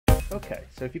Okay,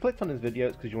 so if you clicked on this video,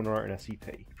 it's because you want to write an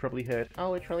SCP. You probably heard,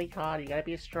 oh, it's really hard, you gotta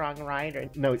be a strong writer.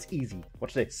 No, it's easy.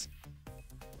 Watch this.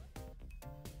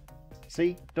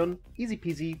 See? Done. Easy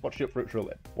peasy, watch it up for it drill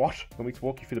in. What? Want me to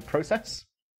walk you through the process?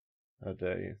 How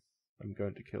dare you. I'm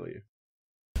going to kill you.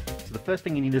 So the first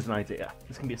thing you need is an idea.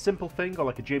 This can be a simple thing or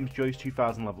like a James Joyce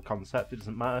 2000 level concept, it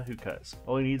doesn't matter, who cares.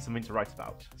 All you need is something to write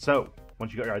about. So,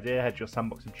 once you've got your idea, head to your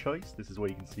sandbox of choice. This is where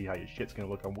you can see how your shit's going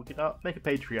to look on Wikidot. Make a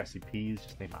page for your SCPs,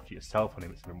 just name it after yourself, or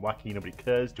name it something wacky, nobody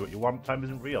cares, do what you want, time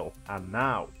isn't real. And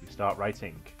now, you start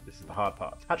writing. This is the hard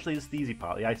part. Actually, this is the easy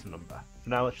part, the item number. For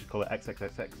now, let's just call it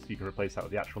XXXX, so you can replace that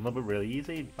with the actual number really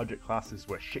easy. Object class is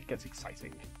where shit gets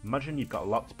exciting. Imagine you've got a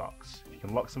locked box. If you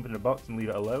can lock something in a box and leave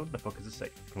it alone, the fuckers are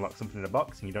safe. If you can lock something in a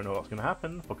box and you don't know what's going to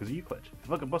happen, the fuckers are Euclid. If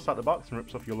the fucker busts out the box and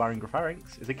rips off your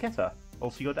laryngopharynx, is a kitter.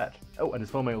 Also, you're dead. Oh, and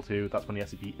it's full mail too, that's when the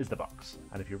SCP is the box.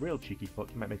 And if you're a real cheeky fuck,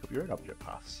 you might make up your own object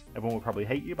class. Everyone will probably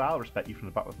hate you, but I'll respect you from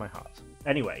the bottom of my heart.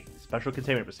 Anyway, special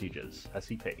containment procedures,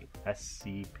 SCP.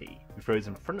 SCP. We throw these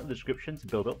in front of the description to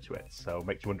build up to it, so it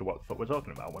makes you wonder what the fuck we're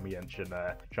talking about when we mention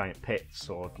giant pits,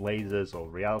 or lasers, or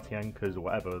reality anchors, or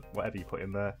whatever you put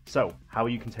in there. So, how are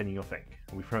you containing your thing?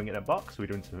 Are we throwing it in a box? Are we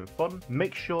doing something fun?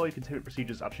 Make sure your containment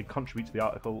procedures actually contribute to the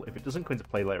article. If it doesn't come into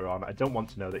play later on, I don't want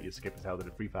to know that your skip is held in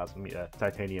a 3000 meter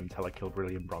titanium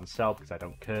telekilbrillium bronze cell, because I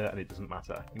don't care and it doesn't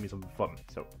matter. Give me something fun.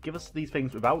 So give us these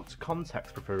things without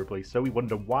context preferably, so we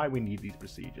wonder why we need these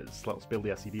procedures. Let's build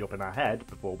the SCP up in our head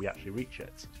before we actually reach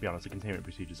it. To be honest, the containment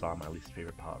procedures are my least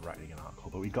favourite part of writing an article,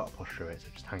 but we've got to push through it, so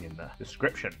just hang in there.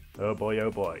 Description. Oh boy, oh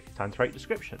boy. Time to write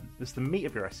description. This is the meat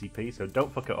of your SCP, so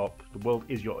don't fuck it up. The world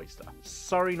is your oyster.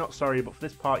 Sorry, not sorry, but for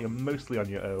this part you're mostly on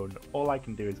your own. All I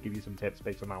can do is give you some tips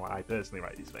based on how I personally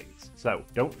write these things. So,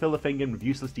 don't fill the thing in with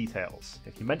useless details.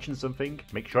 If you mention something,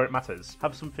 make sure it matters.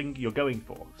 Have something you're going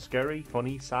for. Scary,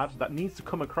 funny, sad, that needs to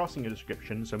come across in your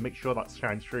description, so make sure that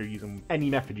shines through using any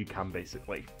method you can,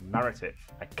 basically. Narrative.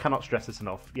 I cannot stress this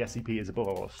enough. The SCP is above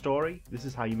all a story. This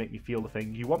is how you make me feel the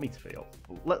thing you want me to feel.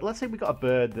 Let's say we got a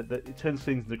bird that it turns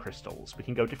things into crystals. We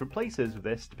can go different places with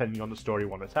this depending on the story we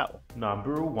want to tell.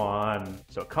 Number 1.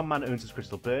 So a con man owns his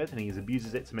crystal bird and he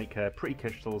abuses it to make pretty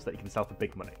crystals that he can sell for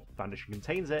big money. Foundation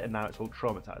contains it and now it's all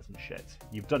traumatized and shit.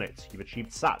 You've done it. You've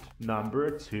achieved sad.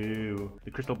 Number 2.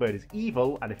 The crystal bird is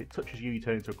evil and if it touches you, you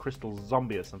turn into a crystal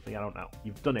zombie or something, I don't know.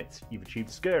 You've done it. You've achieved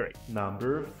scary.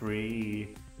 Number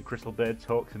 3. The crystal bird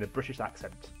talks in a British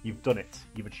accent. You've done it.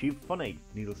 You've achieved funny.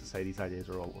 Needless to say, these ideas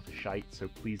are all utter shite, so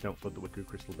please don't flood the wiki with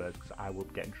crystal birds because I will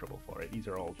get in trouble for it. These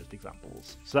are all just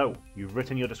examples. So, you've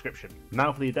written your description.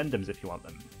 Now for the addendums if you want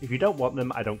them. If you don't want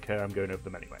them, I don't care, I'm going over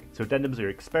them anyway. So addendums are your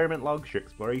experiment logs, your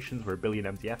explorations where a billion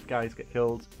MDF guys get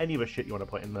killed, any other shit you want to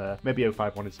put in there. Maybe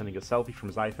 05 is sending a selfie from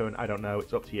his iPhone, I don't know,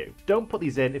 it's up to you. Don't put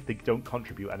these in if they don't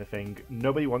contribute anything.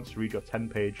 Nobody wants to read your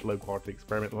 10-page low-quality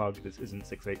experiment log, this isn't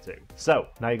 682. So,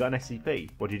 now you got an SCP.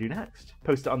 What do you do next?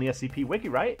 Post it on the SCP wiki,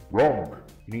 right? Wrong!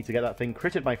 You need to get that thing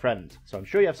critted, my friend. So I'm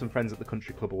sure you have some friends at the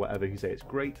country club or whatever who say it's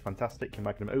great, fantastic, your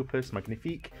magnum opus,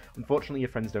 magnifique. Unfortunately, your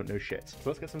friends don't know shit. So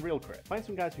let's get some real crit. Find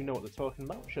some guys who know what they're talking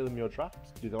about, show them your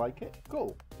draft. Do they like it?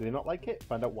 Cool. Do they not like it?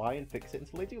 Find out why and fix it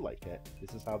until they do like it.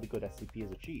 This is how the good SCP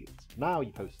is achieved. Now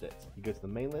you post it. You go to the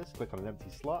main list, click on an empty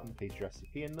slot and paste your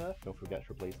SCP in there. Don't forget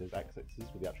to replace those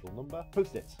XXs with the actual number.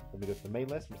 Post it. Then we go to the main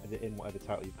list and edit in whatever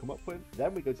title you've come up with.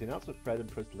 Then we go to the announcement thread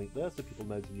and post a link there so people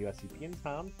know there's a new SCP in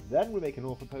town. Then we make an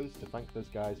author post to thank those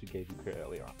guys who gave you crit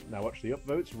earlier on. Now watch the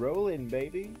upvotes roll in,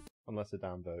 baby! Unless they're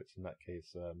downvotes, in that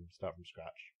case, start from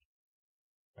scratch.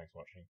 Thanks for watching.